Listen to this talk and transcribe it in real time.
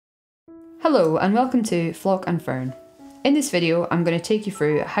Hello and welcome to Flock and Fern. In this video I'm going to take you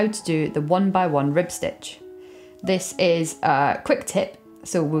through how to do the 1x1 rib stitch. This is a quick tip,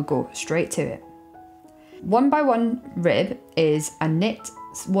 so we'll go straight to it. 1x1 rib is a knit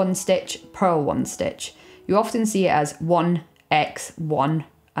 1 stitch, purl 1 stitch. You often see it as 1x1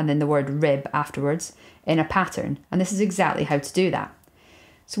 and then the word rib afterwards in a pattern, and this is exactly how to do that.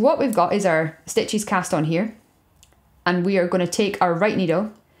 So what we've got is our stitches cast on here, and we are going to take our right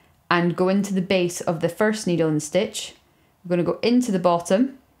needle and go into the base of the first needle in the stitch. We're going to go into the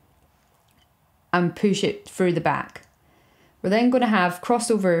bottom and push it through the back. We're then going to have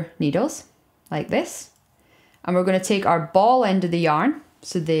crossover needles like this, and we're going to take our ball end of the yarn,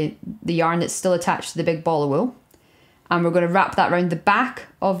 so the yarn that's still attached to the big ball of wool, and we're going to wrap that around the back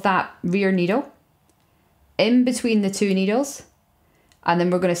of that rear needle in between the two needles, and then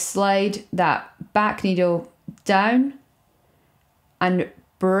we're going to slide that back needle down and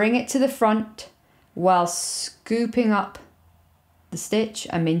bring it to the front while scooping up the stitch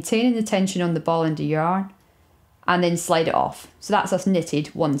and maintaining the tension on the ball end of yarn, and then slide it off. So that's us knitted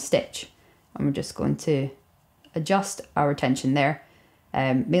 1 stitch, and we're just going to adjust our tension there,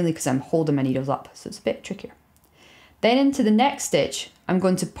 mainly because I'm holding my needles up, so it's a bit trickier. Then into the next stitch I'm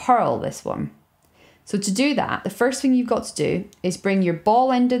going to purl this one. So to do that, the first thing you've got to do is bring your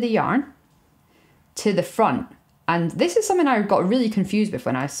ball end of the yarn to the front. And this is something I got really confused with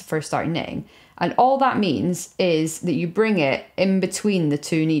when I first started knitting. And all that means is that you bring it in between the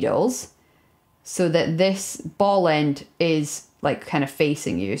two needles so that this ball end is like kind of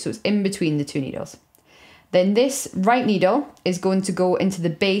facing you. So it's in between the two needles. Then this right needle is going to go into the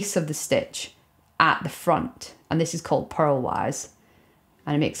base of the stitch at the front. And this is called purlwise.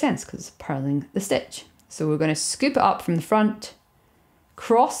 And it makes sense because it's purling the stitch. So we're going to scoop it up from the front,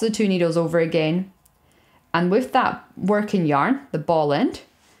 cross the two needles over again, and with that working yarn, the ball end,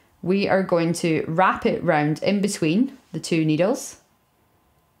 we are going to wrap it round in between the two needles.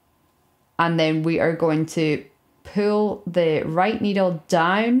 And then we are going to pull the right needle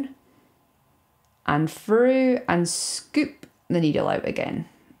down and through and scoop the needle out again.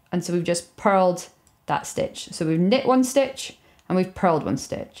 And so we've just purled that stitch. So we've knit 1 stitch and we've purled 1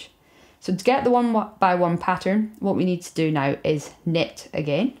 stitch. So to get the 1x1 pattern, what we need to do now is knit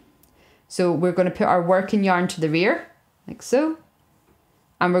again. So we're going to put our working yarn to the rear, like so,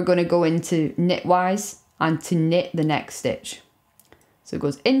 and we're going to go into knitwise and to knit the next stitch. So it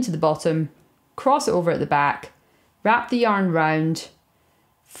goes into the bottom, cross it over at the back, wrap the yarn round,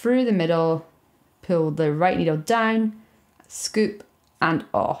 through the middle, pull the right needle down, scoop and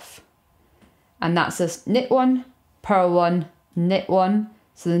off. And that's us knit 1, purl 1, knit 1.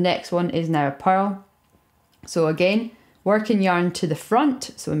 So the next one is now a purl. So again, working yarn to the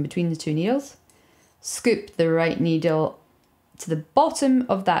front, so in between the two needles, scoop the right needle to the bottom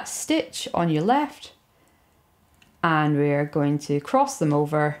of that stitch on your left, and we're going to cross them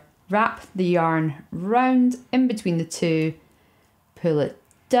over, wrap the yarn round in between the two, pull it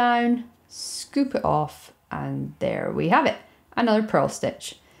down, scoop it off, and there we have it, another purl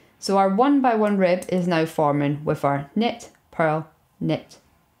stitch. So our 1x1 rib is now forming with our knit, purl, knit,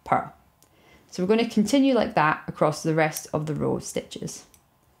 purl. So we're going to continue like that across the rest of the row of stitches.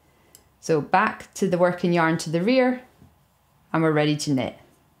 So back to the working yarn to the rear, and we're ready to knit.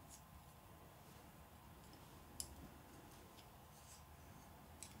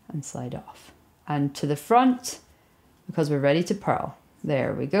 And slide off. And to the front, because we're ready to purl.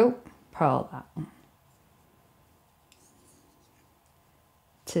 There we go, purl that one.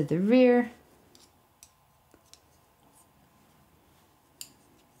 To the rear.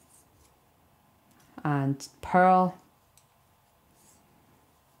 And purl,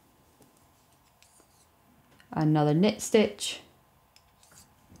 another knit stitch,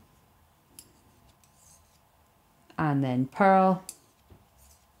 and then purl,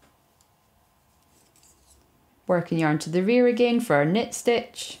 working yarn to the rear again for our knit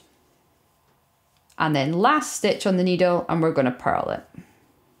stitch, and then last stitch on the needle, and we're going to purl it.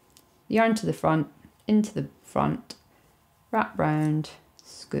 Yarn to the front, into the front, wrap round,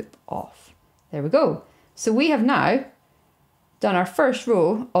 scoop off. There we go. So we have now done our first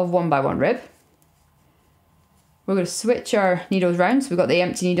row of 1x1 rib. We're going to switch our needles round. So we've got the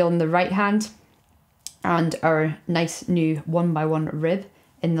empty needle in the right hand and our nice new 1x1 rib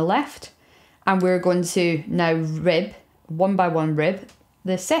in the left. And we're going to now rib, 1x1 rib,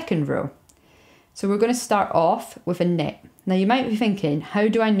 the second row. So we're going to start off with a knit. Now you might be thinking, how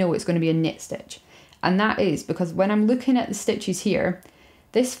do I know it's going to be a knit stitch? And that is because when I'm looking at the stitches here,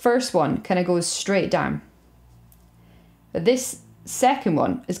 this first one kind of goes straight down. But this second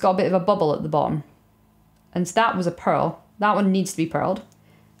one has got a bit of a bubble at the bottom. And so that was a purl. That one needs to be purled.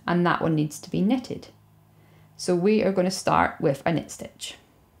 and that one needs to be knitted. So we are going to start with a knit stitch.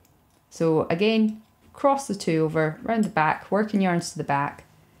 So again, cross the two over, round the back, working yarns to the back,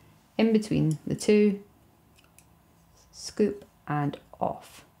 in between the two, scoop and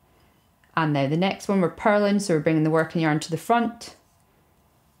off. And now the next one we're purling, so we're bringing the working yarn to the front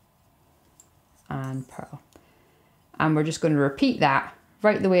and purl. And we're just going to repeat that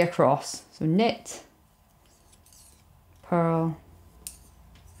right the way across. So knit, purl,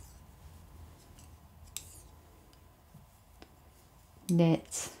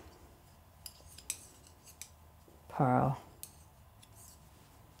 knit, purl,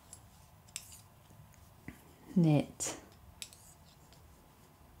 knit,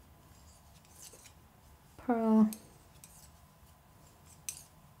 purl,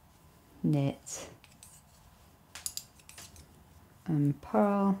 knit, and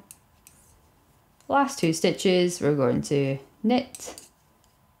purl. Last two stitches we're going to knit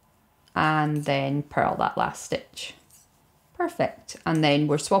and then purl that last stitch. Perfect. And then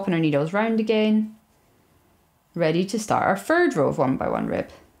we're swapping our needles round again, ready to start our third row of 1x1 rib.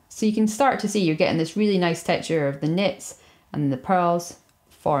 So you can start to see you're getting this really nice texture of the knits and the purls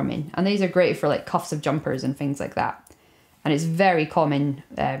forming. And these are great for like cuffs of jumpers and things like that. And it's very common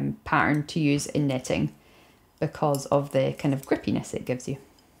pattern to use in knitting because of the kind of grippiness it gives you.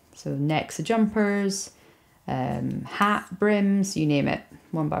 So necks of jumpers, hat, brims, you name it,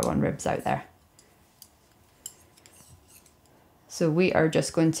 1x1 ribs out there. So we are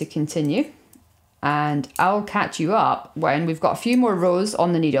just going to continue, and I'll catch you up when we've got a few more rows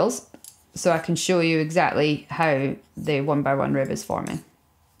on the needles so I can show you exactly how the 1x1 rib is forming.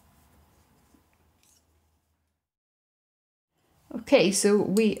 Okay, so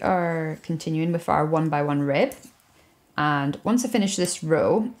we are continuing with our 1x1 rib, and once I finish this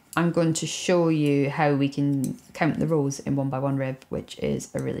row, I'm going to show you how we can count the rows in 1x1 rib, which is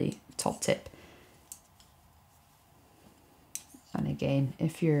a really top tip. And again,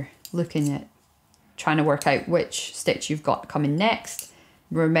 if you're looking at trying to work out which stitch you've got coming next,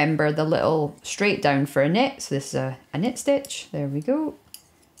 remember the little straight down for a knit. So this is a knit stitch, there we go.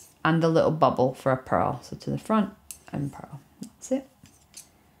 And the little bubble for a purl. So to the front and purl, that's it.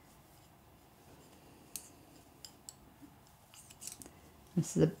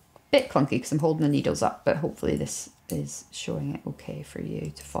 This is a bit clunky because I'm holding the needles up, but hopefully this is showing it okay for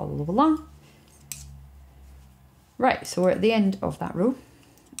you to follow along. Right, so we're at the end of that row.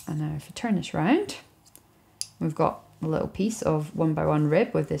 And now if you turn this round, we've got a little piece of 1x1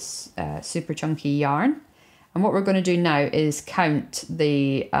 rib with this super chunky yarn. And what we're going to do now is count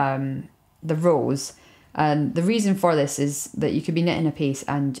the rows. And the reason for this is that you could be knitting a piece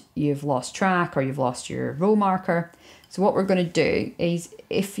and you've lost track or you've lost your row marker. So what we're going to do is,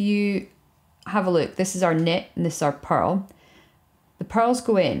 if you have a look, this is our knit and this is our purl. The purls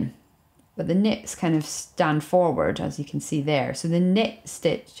go in, but the knits kind of stand forward, as you can see there. So the knit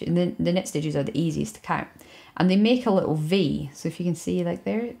stitch, the knit stitches are the easiest to count. And they make a little V. So if you can see like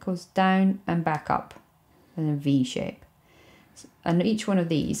there, it goes down and back up in a V shape. And each one of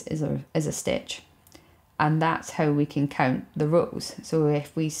these is a stitch. And that's how we can count the rows. So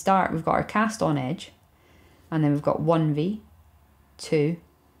if we start, we've got our cast on edge, and then we've got 1V, 2,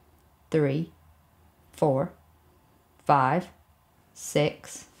 3, 4, 5,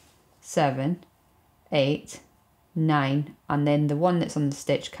 6, 7, 8, 9, and then the one that's on the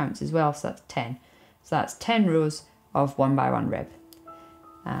stitch counts as well, so that's 10. So that's 10 rows of 1x1 rib.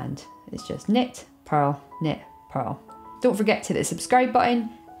 And it's just knit, purl, knit, purl. Don't forget to hit the subscribe button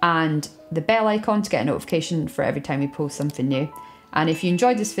and the bell icon to get a notification for every time we post something new. And if you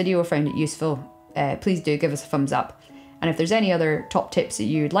enjoyed this video or found it useful, please do give us a thumbs up. And if there's any other top tips that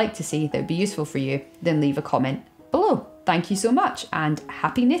you'd like to see that would be useful for you, then leave a comment below. Thank you so much and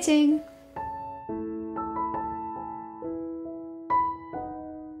happy knitting!